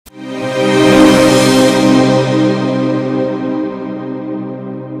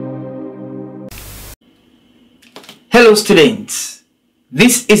Hello students,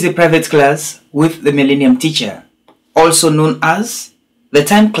 this is the private class with the Millennium Teacher, also known as the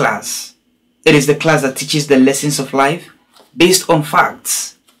Time Class. It is the class that teaches the lessons of life based on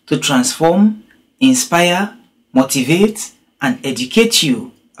facts to transform, inspire, motivate, and educate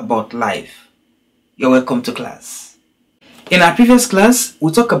you about life. You're welcome to class. In our previous class,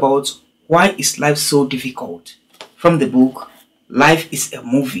 we talked about why is life so difficult from the book Life is a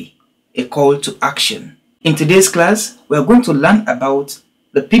Movie, a Call to Action. In today's class, we are going to learn about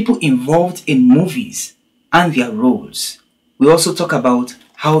the people involved in movies and their roles. We also talk about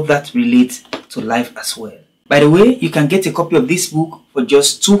how that relates to life as well. By the way, you can get a copy of this book for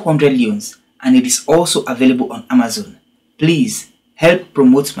just 200 leones and it is also available on Amazon. Please help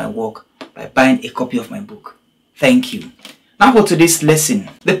promote my work by buying a copy of my book. Thank you. Now for today's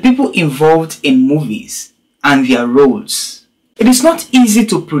lesson, the people involved in movies and their roles. It is not easy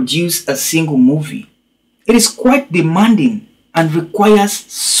to produce a single movie. It is quite demanding and requires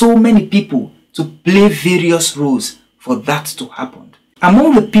so many people to play various roles for that to happen.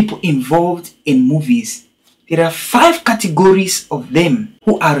 Among the people involved in movies, there are 5 categories of them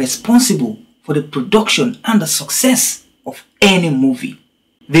who are responsible for the production and the success of any movie.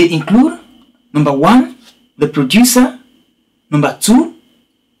 They include number 1, the producer, number 2,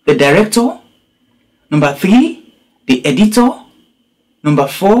 the director, number 3, the editor, number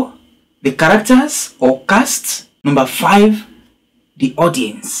 4, the characters or cast, number 5, the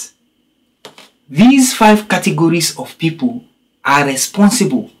audience. These 5 categories of people are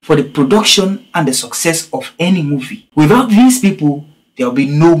responsible for the production and the success of any movie. Without these people, there will be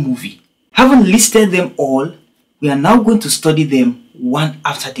no movie. Having listed them all, we are now going to study them one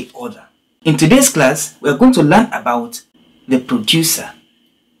after the other. In today's class, we are going to learn about the producer.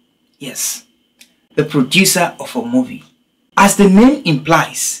 Yes, the producer of a movie. As the name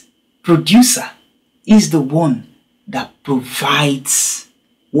implies, producer is the one that provides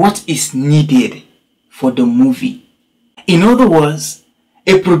what is needed for the movie. In other words,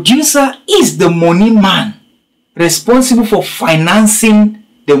 a producer is the money man responsible for financing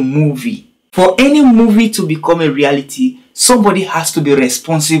the movie. For any movie to become a reality, somebody has to be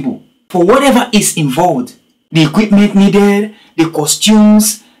responsible for whatever is involved. The equipment needed, the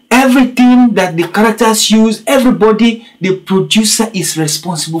costumes, everything that the characters use, everybody, the producer is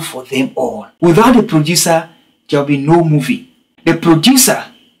responsible for them all. Without the producer, there will be no movie. The producer,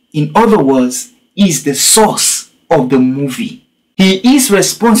 in other words, is the source of the movie. He is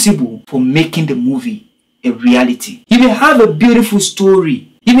responsible for making the movie a reality. He may have a beautiful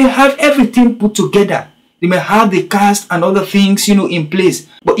story. He may have everything put together. He may have the cast and other things, in place.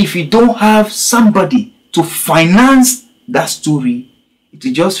 But if you don't have somebody to finance that story, it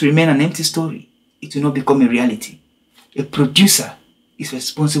will just remain an empty story. It will not become a reality. A producer is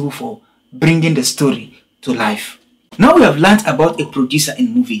responsible for bringing the story to life. Now we have learned about a producer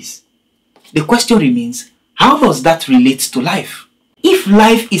in movies. The question remains, how does that relate to life? If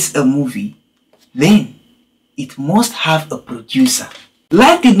life is a movie, then it must have a producer.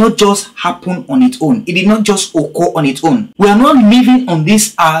 Life did not just happen on its own. It did not just occur on its own. We are not living on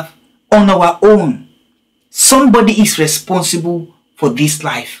this earth on our own. Somebody is responsible for this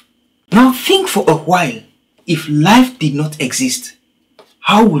life. Now think for a while, if life did not exist,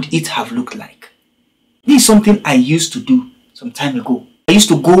 how would it have looked like? This is something I used to do some time ago. I used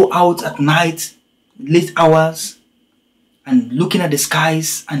to go out at night, late hours, and looking at the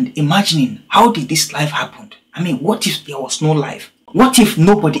skies and imagining, how did this life happen? I mean, what if there was no life? What if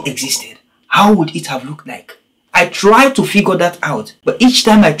nobody existed? How would it have looked like? I tried to figure that out, but each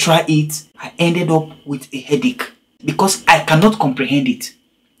time I tried it, I ended up with a headache. Because I cannot comprehend it.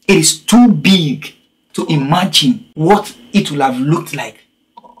 It is too big to imagine what it would have looked like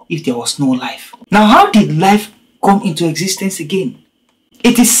if there was no life. Now, how did life come into existence again?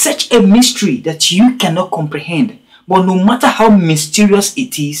 It is such a mystery that you cannot comprehend. But no matter how mysterious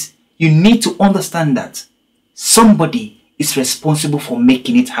it is, you need to understand that somebody is responsible for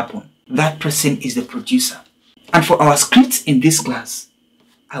making it happen. That person is the producer. And for our script in this class,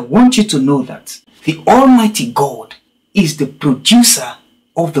 I want you to know that the Almighty God is the producer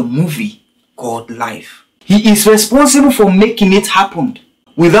of the movie called life. He is responsible for making it happen.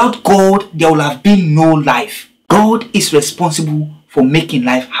 Without God, there will have been no life. God is responsible for making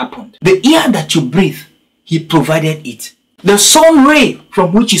life happen. The air that you breathe, He provided it. The sun ray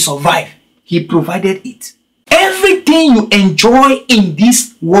from which you survive, He provided it. Everything you enjoy in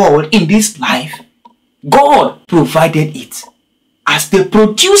this world, in this life, God provided it. As the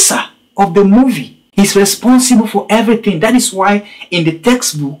producer of the movie, He's responsible for everything. That is why in the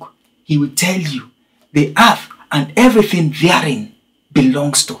textbook, He will tell you the earth and everything therein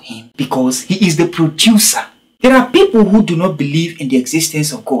belongs to Him because He is the producer There are people who do not believe in the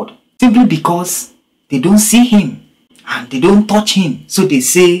existence of God simply because they don't see him and they don't touch him, so they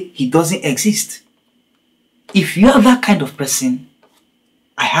say he doesn't exist. If you are that kind of person,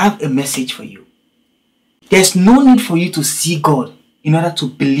 I have a message for you. There's no need for you to see God in order to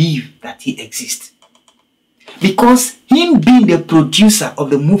believe that he exists. Because him being the producer of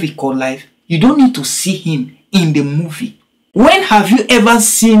the movie called life, you don't need to see him in the movie. When have you ever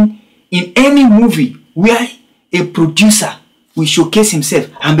seen in any movie where a producer will showcase himself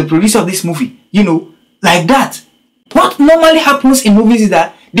and the producer of this movie, like that? What normally happens in movies is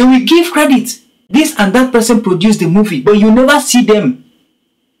that they will give credit. This and that person produced the movie, but you never see them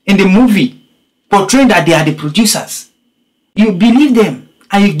in the movie portraying that they are the producers. You believe them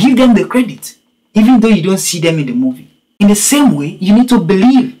and you give them the credit, even though you don't see them in the movie. In the same way, you need to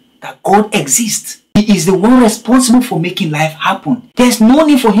believe that God exists. He is the one responsible for making life happen. There's no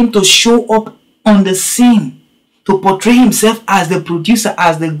need for him to show up on the scene to portray himself as the producer,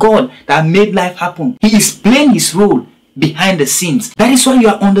 as the God that made life happen. He is playing his role behind the scenes. That is why you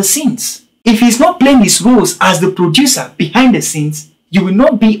are on the scenes. If he's not playing his roles as the producer behind the scenes, you will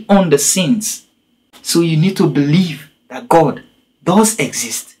not be on the scenes. So you need to believe that God does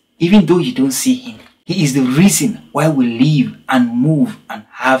exist, even though you don't see him. He is the reason why we live and move and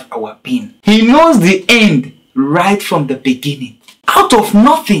have our being. He knows the end right from the beginning. Out of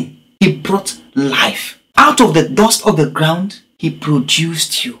nothing, he brought life. Out of the dust of the ground, he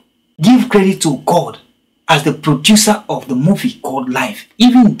produced you. Give credit to God as the producer of the movie called life,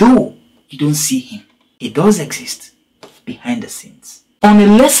 even though you don't see him. He does exist behind the scenes. On a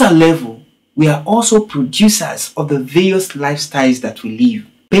lesser level, we are also producers of the various lifestyles that we live.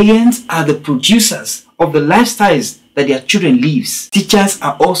 Parents are the producers of the lifestyles that their children live. Teachers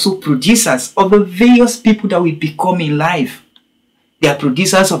are also producers of the various people that we become in life. They are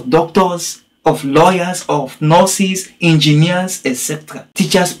producers of doctors, of lawyers, of nurses, engineers, etc.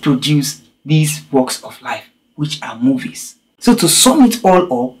 Teachers produce these works of life, which are movies. So to sum it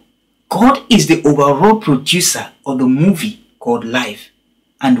all up, God is the overall producer of the movie called life,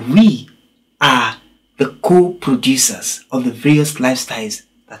 and we are the co-producers of the various lifestyles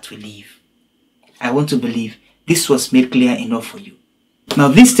that we live. I want to believe this was made clear enough for you. Now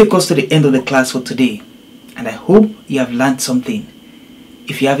this takes us to the end of the class for today, and I hope you have learned something.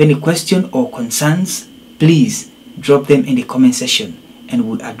 If you have any question or concerns, please drop them in the comment section and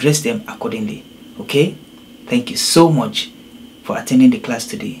we'll address them accordingly. Okay? Thank you so much for attending the class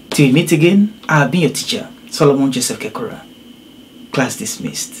today. Till we meet again, I have been your teacher, Solomon Joseph Kekora. Class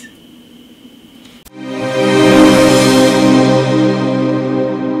dismissed.